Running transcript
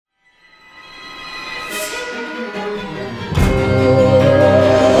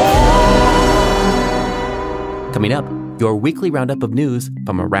Coming up, your weekly roundup of news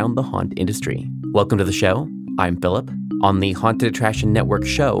from around the haunt industry. Welcome to the show. I'm Philip. On the Haunted Attraction Network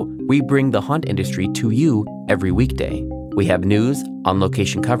show, we bring the haunt industry to you every weekday. We have news,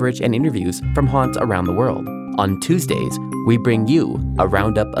 on-location coverage, and interviews from haunts around the world. On Tuesdays, we bring you a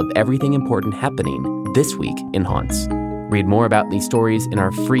roundup of everything important happening this week in haunts. Read more about these stories in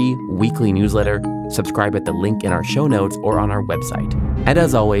our free weekly newsletter. Subscribe at the link in our show notes or on our website. And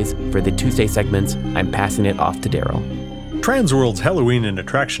as always, for the Tuesday segments, I'm passing it off to Daryl. Transworld's Halloween and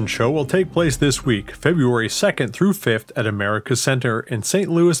Attraction Show will take place this week, February 2nd through 5th at America's Center in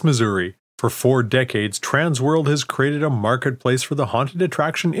St. Louis, Missouri. For 4 decades, Transworld has created a marketplace for the haunted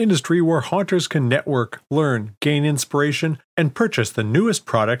attraction industry where haunters can network, learn, gain inspiration, and purchase the newest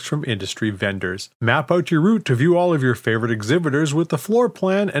products from industry vendors. Map out your route to view all of your favorite exhibitors with the floor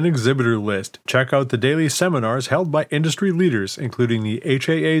plan and exhibitor list. Check out the daily seminars held by industry leaders, including the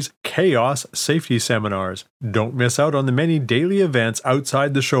HAA's Chaos Safety Seminars. Don't miss out on the many daily events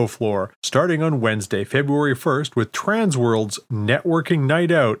outside the show floor, starting on Wednesday, February 1st with Transworld's Networking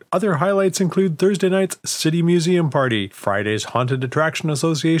Night Out. Other highlights include Thursday night's City Museum Party, Friday's Haunted Attraction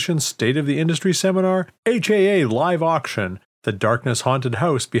Association State of the Industry Seminar, HAA Live Auction, the Darkness Haunted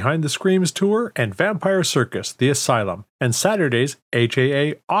House Behind the Screams Tour, and Vampire Circus, The Asylum, and Saturday's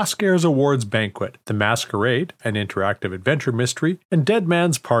HAA Oscars Awards Banquet, The Masquerade, an interactive adventure mystery, and Dead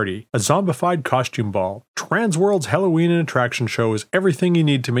Man's Party, a zombified costume ball. Transworld's Halloween and Attraction Show is everything you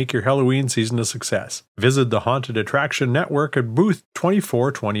need to make your Halloween season a success. Visit the Haunted Attraction Network at booth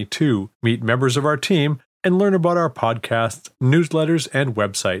 2422. Meet members of our team, and learn about our podcasts, newsletters, and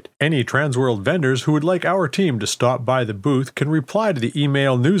website. Any Transworld vendors who would like our team to stop by the booth can reply to the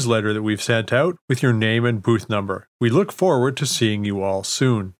email newsletter that we've sent out with your name and booth number. We look forward to seeing you all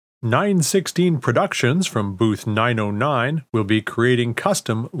soon. 916 Productions from booth 909 will be creating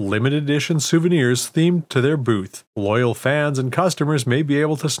custom limited edition souvenirs themed to their booth. Loyal fans and customers may be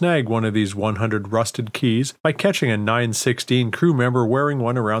able to snag one of these 100 rusted keys by catching a 916 crew member wearing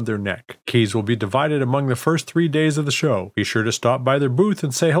one around their neck. Keys will be divided among the first 3 days of the show. Be sure to stop by their booth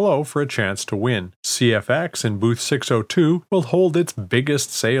and say hello for a chance to win. CFX in booth 602 will hold its biggest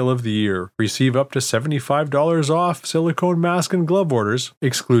sale of the year. Receive up to $75 off silicone mask and glove orders,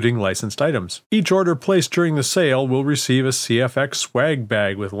 excluding licensed items. Each order placed during the sale will receive a CFX swag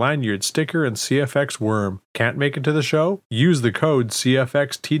bag with lanyard, sticker, and CFX worm. Can't make it to the show? Use the code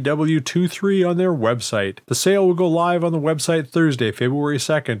CFXTW23 on their website. The sale will go live on the website Thursday, February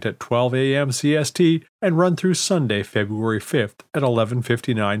 2nd at 12 a.m. CST and run through Sunday, February 5th at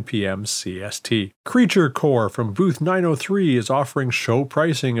 11:59 p.m. CST. Creature Core from booth 903 is offering show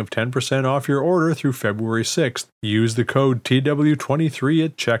pricing of 10% off your order through February 6th. Use the code TW23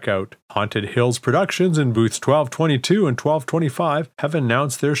 at checkout. Haunted Hills Productions in booths 1222 and 1225 have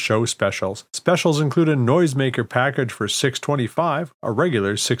announced their show specials. Specials include a Noisemaker package for $625, a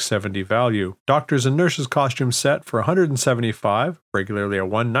regular $670 value. Doctors and Nurses costume set for $175, regularly a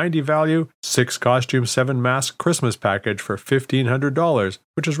 $190 value. 6 costume 7 mask Christmas package for $1,500,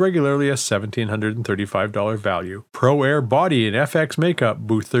 which is regularly a $1,735 value. Pro Air Body and FX Makeup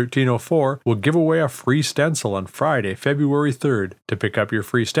booth 1304 will give away a free stencil on Friday, February 3rd. To pick up your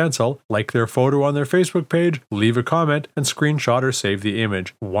free stencil, like their photo on their Facebook page, leave a comment, and screenshot or save the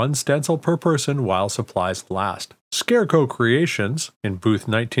image. 1 stencil per person while supplies last. Scarecrow Creations, in booth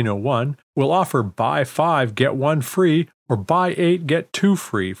 1901, will offer buy 5, get 1 free, or buy 8, get 2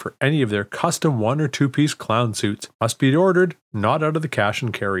 free for any of their custom 1 or 2-piece clown suits. Must be ordered, not out of the cash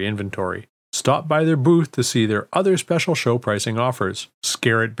and carry inventory. Stop by their booth to see their other special show pricing offers.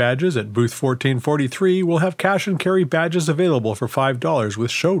 Scare It badges at booth 1443 will have cash and carry badges available for $5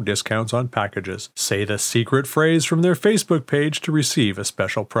 with show discounts on packages. Say the secret phrase from their Facebook page to receive a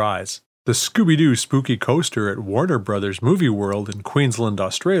special prize. The Scooby-Doo Spooky Coaster at Warner Brothers Movie World in Queensland,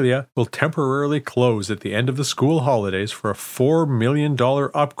 Australia will temporarily close at the end of the school holidays for a $4 million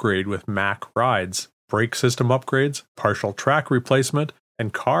upgrade with Mack rides. Brake system upgrades, partial track replacement,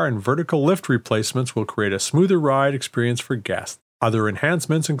 and car and vertical lift replacements will create a smoother ride experience for guests. Other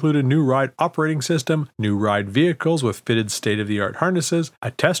enhancements include a new ride operating system, new ride vehicles with fitted state-of-the-art harnesses, a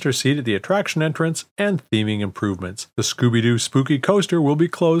tester seat at the attraction entrance, and theming improvements. The Scooby-Doo Spooky Coaster will be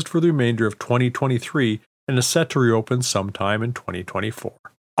closed for the remainder of 2023 and is set to reopen sometime in 2024.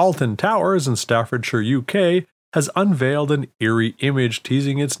 Alton Towers in Staffordshire, UK, has unveiled an eerie image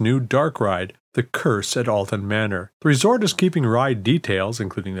teasing its new dark ride, The Curse at Alton Manor. The resort is keeping ride details,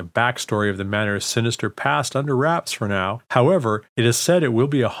 including the backstory of the manor's sinister past, under wraps for now. However, it is said it will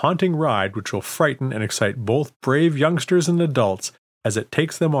be a haunting ride which will frighten and excite both brave youngsters and adults as it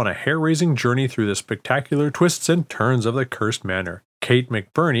takes them on a hair-raising journey through the spectacular twists and turns of the cursed manor. Kate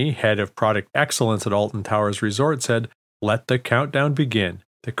McBurney, head of product excellence at Alton Towers Resort, said, "Let the countdown begin.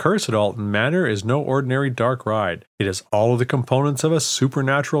 The Curse at Alton Manor is no ordinary dark ride. It has all of the components of a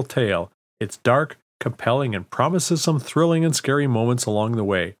supernatural tale. It's dark, compelling, and promises some thrilling and scary moments along the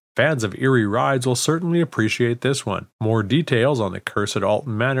way. Fans of eerie rides will certainly appreciate this one. More details on the Curse at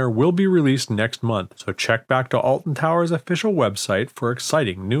Alton Manor will be released next month, so check back to Alton Towers' official website for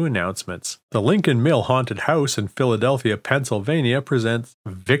exciting new announcements." The Lincoln Mill Haunted House in Philadelphia, Pennsylvania presents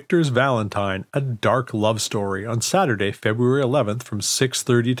Victor's Valentine, a dark love story on Saturday, February 11th from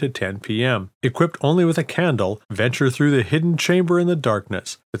 6:30 to 10 p.m. Equipped only with a candle, venture through the hidden chamber in the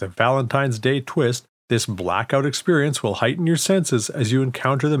darkness. With a Valentine's Day twist, this blackout experience will heighten your senses as you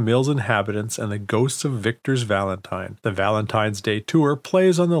encounter the mill's inhabitants and the ghosts of Victor's Valentine. The Valentine's Day tour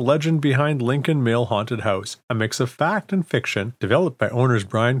plays on the legend behind Lincoln Mill Haunted House, a mix of fact and fiction, developed by owners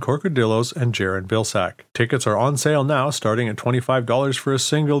Brian Corcodillos and Jaron Bilsack. Tickets are on sale now, starting at $25 for a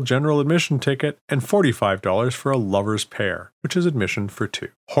single general admission ticket and $45 for a lover's pair, which is admission for two.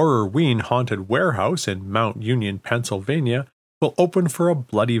 Horrorween Haunted Warehouse in Mount Union, Pennsylvania, will open for a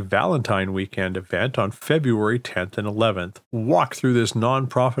Bloody Valentine weekend event on February 10th and 11th. Walk through this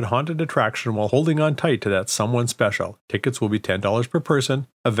non-profit haunted attraction while holding on tight to that someone special. Tickets will be $10 per person,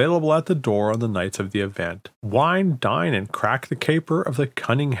 available at the door on the nights of the event. Wine, dine, and crack the caper of the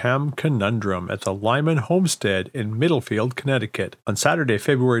Cunningham Conundrum at the Lyman Homestead in Middlefield, Connecticut, on Saturday,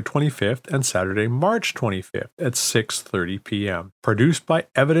 February 25th and Saturday, March 25th at 6:30 p.m. Produced by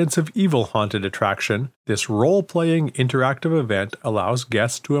Evidence of Evil Haunted Attraction, this role-playing interactive event allows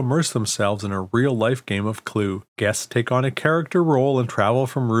guests to immerse themselves in a real-life game of Clue. Guests take on a character role and travel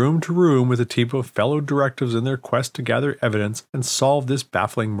from room to room with a team of fellow detectives in their quest to gather evidence and solve this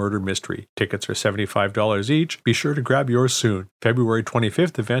baffling murder mystery. Tickets are $75 each. Be sure to grab yours soon. February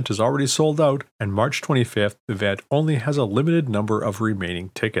 25th event is already sold out, and March 25th event only has a limited number of remaining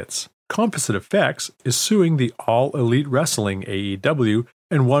tickets. Composite Effects is suing the All Elite Wrestling AEW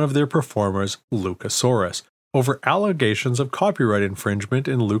and one of their performers, Luchasaurus, over allegations of copyright infringement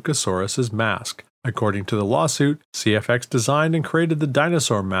in Luchasaurus's mask. According to the lawsuit, CFX designed and created the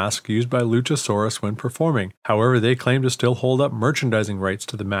dinosaur mask used by Luchasaurus when performing. However, they claim to still hold up merchandising rights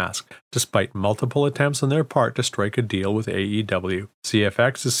to the mask, despite multiple attempts on their part to strike a deal with AEW.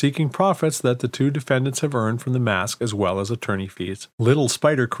 CFX is seeking profits that the two defendants have earned from the mask as well as attorney fees. Little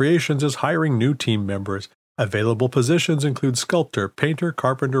Spider Creations is hiring new team members. Available positions include sculptor, painter,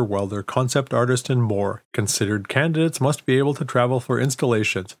 carpenter, welder, concept artist, and more. Considered candidates must be able to travel for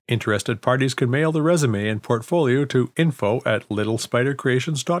installations. Interested parties can mail the resume and portfolio to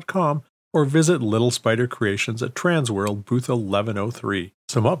info@littlespidercreations.com or visit Little Spider Creations at Transworld Booth 1103.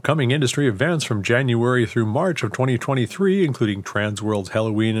 Some upcoming industry events from January through March of 2023, including Transworld's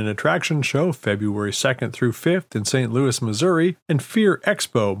Halloween and Attraction Show February 2nd through 5th in St. Louis, Missouri, and Fear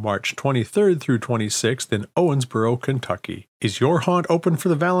Expo March 23rd through 26th in Owensboro, Kentucky. Is your haunt open for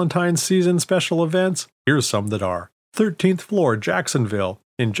the Valentine's season special events? Here's some that are. 13th Floor Jacksonville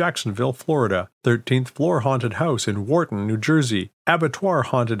in Jacksonville, Florida. 13th Floor Haunted House in Wharton, New Jersey. Abattoir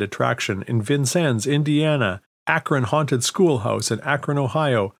Haunted Attraction in Vincennes, Indiana. Akron Haunted Schoolhouse in Akron,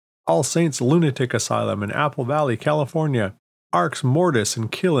 Ohio. All Saints Lunatic Asylum in Apple Valley, California. Arx Mortis in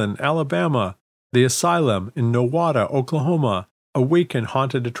Killen, Alabama. The Asylum in Nowata, Oklahoma. Awaken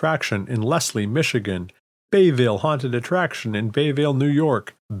Haunted Attraction in Leslie, Michigan. Bayville Haunted Attraction in Bayville, New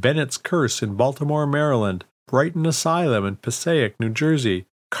York. Bennett's Curse in Baltimore, Maryland. Brighton Asylum in Passaic, New Jersey.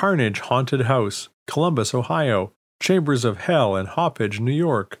 Carnage Haunted House, Columbus, Ohio. Chambers of Hell in Hoppage, New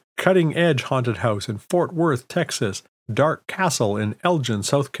York. Cutting Edge Haunted House in Fort Worth, Texas. Dark Castle in Elgin,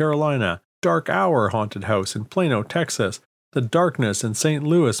 South Carolina. Dark Hour Haunted House in Plano, Texas. The Darkness in St.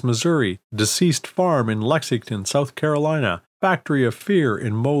 Louis, Missouri. Deceased Farm in Lexington, South Carolina. Factory of Fear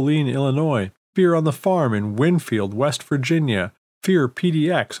in Moline, Illinois. Fear on the Farm in Winfield, West Virginia. Fear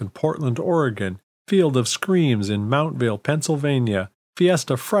PDX in Portland, Oregon. Field of Screams in Mountville, Pennsylvania.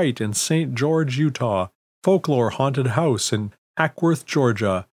 Fiesta Fright in St. George, Utah. Folklore Haunted House in Ackworth,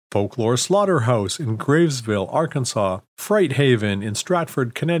 Georgia. Folklore Slaughterhouse in Gravesville, Arkansas. Fright Haven in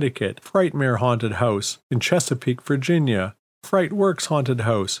Stratford, Connecticut. Frightmare Haunted House in Chesapeake, Virginia. Fright Works Haunted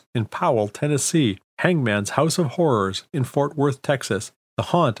House in Powell, Tennessee. Hangman's House of Horrors in Fort Worth, Texas. The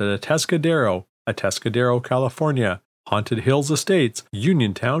Haunt at Atascadero, California. Haunted Hills Estates,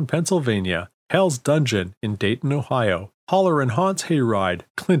 Uniontown, Pennsylvania. Hell's Dungeon in Dayton, Ohio. Holler and Haunts Hayride,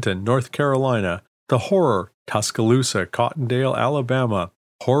 Clinton, North Carolina. The Horror, Tuscaloosa, Cottondale, Alabama.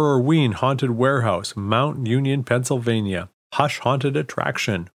 Horrorween Haunted Warehouse, Mount Union, Pennsylvania. Hush Haunted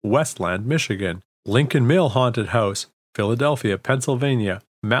Attraction, Westland, Michigan. Lincoln Mill Haunted House, Philadelphia, Pennsylvania.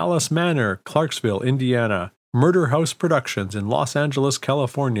 Malice Manor, Clarksville, Indiana. Murder House Productions in Los Angeles,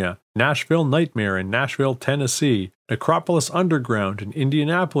 California, Nashville Nightmare in Nashville, Tennessee, Necropolis Underground in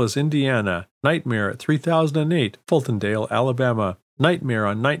Indianapolis, Indiana, Nightmare at 3008, Fultondale, Alabama, Nightmare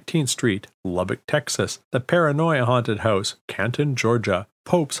on 19th Street, Lubbock, Texas, The Paranoia Haunted House, Canton, Georgia,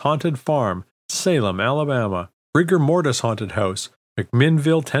 Pope's Haunted Farm, Salem, Alabama, Rigor Mortis Haunted House,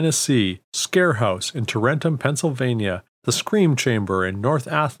 McMinnville, Tennessee, Scare House in Tarentum, Pennsylvania, The Scream Chamber in North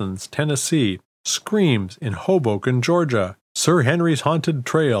Athens, Tennessee, Screams in Hoboken, Georgia, Sir Henry's Haunted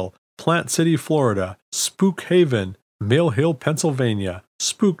Trail, Plant City, Florida, Spook Haven, Mill Hill, Pennsylvania,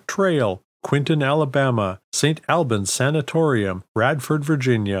 Spook Trail, Quinton, Alabama, St. Albans Sanatorium, Radford,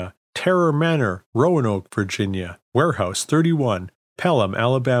 Virginia, Terror Manor, Roanoke, Virginia, Warehouse 31, Pelham,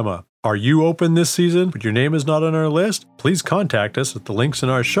 Alabama. Are you open this season, but your name is not on our list? Please contact us at the links in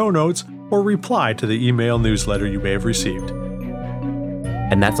our show notes or reply to the email newsletter you may have received.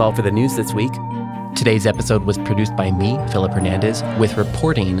 And that's all for the news this week. Today's episode was produced by me, Philip Hernandez, with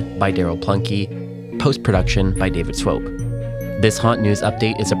reporting by Daryl Plunkey, post-production by David Swope. This Haunt News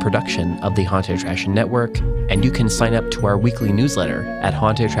Update is a production of the Haunted Attraction Network, and you can sign up to our weekly newsletter at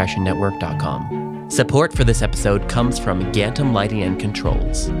hauntedattractionnetwork.com. Support for this episode comes from Gantom Lighting and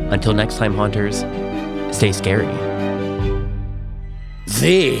Controls. Until next time, Haunters, stay scary.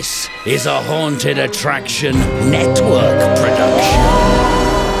 This is a Haunted Attraction Network production.